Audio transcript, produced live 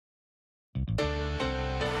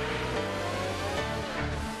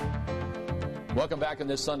Welcome back on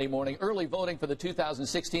this Sunday morning. Early voting for the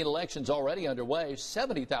 2016 elections already underway.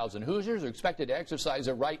 70,000 Hoosiers are expected to exercise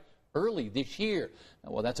their right early this year.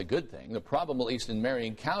 Now, well, that's a good thing. The problem, at least in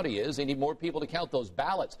Marion County, is they need more people to count those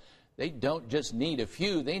ballots. They don't just need a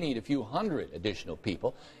few, they need a few hundred additional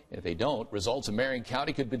people. And if they don't, results in Marion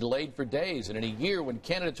County could be delayed for days. And in a year when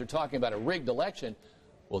candidates are talking about a rigged election,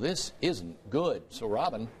 well, this isn't good. So,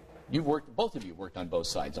 Robin, both of you worked on both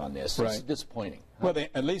sides on this. Right. This is disappointing. Well,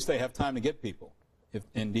 at least they have time to get people, if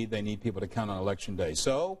indeed they need people to count on Election Day.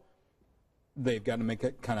 So they've got to make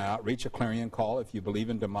a kind of outreach, a clarion call. If you believe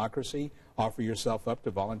in democracy, offer yourself up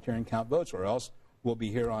to volunteer and count votes, or else we'll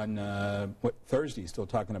be here on Thursday still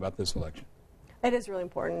talking about this election. It is really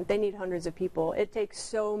important. They need hundreds of people. It takes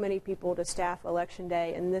so many people to staff Election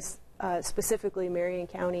Day, and this specifically Marion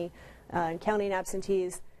County and counting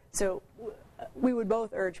absentees. So we would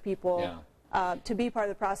both urge people to be part of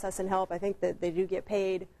the process and help. I think that they do get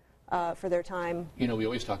paid for their time. You know, we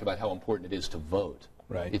always talk about how important it is to vote.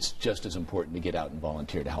 Right. It's just as important to get out and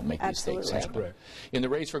volunteer to help make these things happen. Right. In the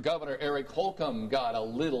race for governor, Eric Holcomb got a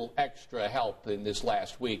little extra help in this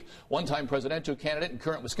last week. One-time presidential candidate and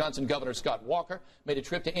current Wisconsin Governor Scott Walker made a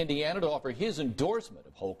trip to Indiana to offer his endorsement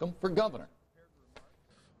of Holcomb for governor.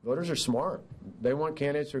 Voters are smart. They want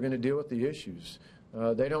candidates who are going to deal with the issues.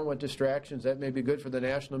 They don't want distractions. That may be good for the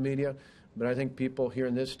national media, but I think people here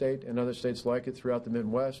in this state and other states like it throughout the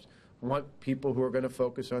Midwest want people who are going to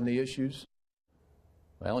focus on the issues.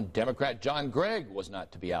 Well, and Democrat John Gregg was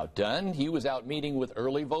not to be outdone. He was out meeting with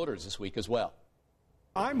early voters this week as well.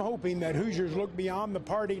 I'm hoping that Hoosiers look beyond the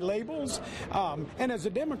party labels, and as a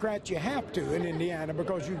Democrat you have to in Indiana,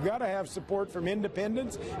 because you've got to have support from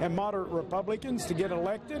independents and moderate Republicans to get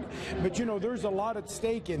elected. But you know, there's a lot at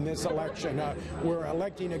stake in this election. We're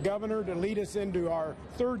electing a governor to lead us into our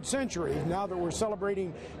third century now that we're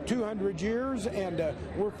celebrating 200 years, and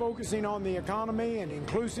we're focusing on the economy and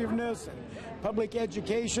inclusiveness and public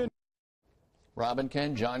education. Robin,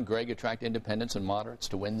 can John Gregg attract independents and moderates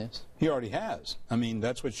to win this? He already has. I mean,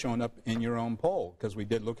 that's what's shown up in your own poll, because we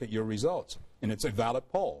did look at your results, and it's a valid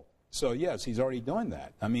poll. So, yes, he's already doing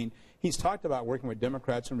that. I mean, he's talked about working with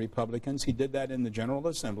Democrats and Republicans. He did that in the General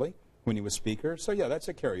Assembly when he was Speaker. So, yeah, that's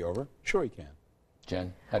a carryover. Sure he can.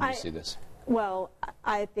 Jen, how do you see this? Well,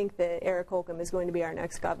 I think that Eric Holcomb is going to be our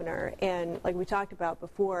next governor, and like we talked about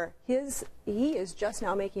before, he is just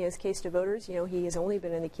now making his case to voters. You know, he has only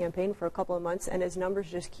been in the campaign for a couple of months, and his numbers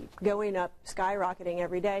just keep going up, skyrocketing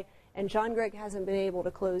every day, and John Gregg hasn't been able to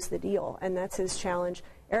close the deal, and that's his challenge.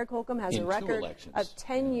 Eric Holcomb has a record of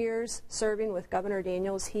 10 years serving with Governor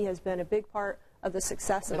Daniels. He has been a big part of the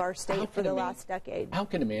success of our state for the last decade. How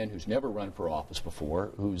can a man who's never run for office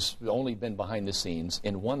before, who's only been behind the scenes,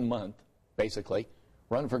 in 1 month, basically,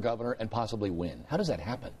 run for governor and possibly win? How does that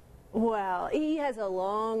happen? Well, he has a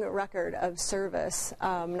long record of service,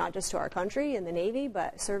 not just to our country in the Navy,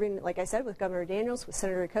 but serving, like I said, with Governor Daniels, with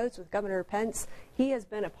Senator Coates, with Governor Pence. He has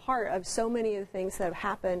been a part of so many of the things that have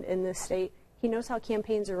happened in this state. He knows how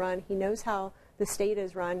campaigns are run. He knows how the state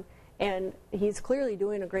is run, and he's clearly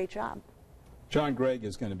doing a great job. John Gregg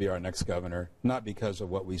is going to be our next governor, not because of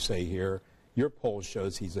what we say here. Your poll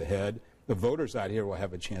shows he's ahead. The voters out here will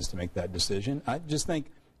have a chance to make that decision. I just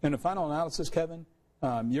think, in the final analysis, Kevin,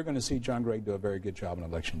 you're going to see John Gregg do a very good job on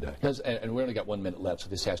Election Day. And we only got 1 minute left, so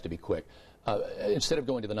this has to be quick. Instead of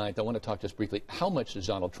going to the ninth, I want to talk just briefly. How much does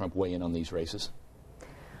Donald Trump weigh in on these races?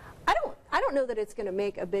 I don't know that it's going to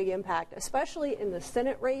make a big impact, especially in the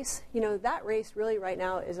Senate race. You know, that race really right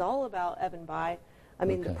now is all about Evan Bayh. I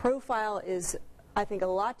mean, the profile is, I think, a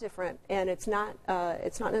lot different, and it's not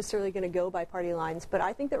necessarily going to go by party lines. But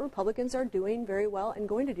I think that Republicans are doing very well and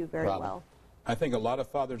going to do very well. I think a lot of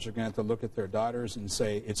fathers are going to have to look at their daughters and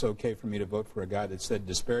say, it's okay for me to vote for a guy that said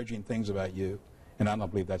disparaging things about you, and I don't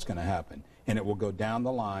believe that's going to happen. And it will go down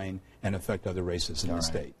the line and affect other races in the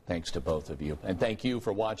state. Thanks to both of you. And thank you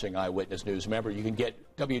for watching Eyewitness News. Remember, you can get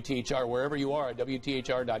WTHR wherever you are at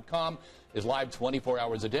WTHR.com. It's live 24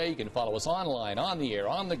 hours a day. You can follow us online, on the air,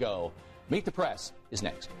 on the go. Meet the Press is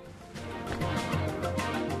next.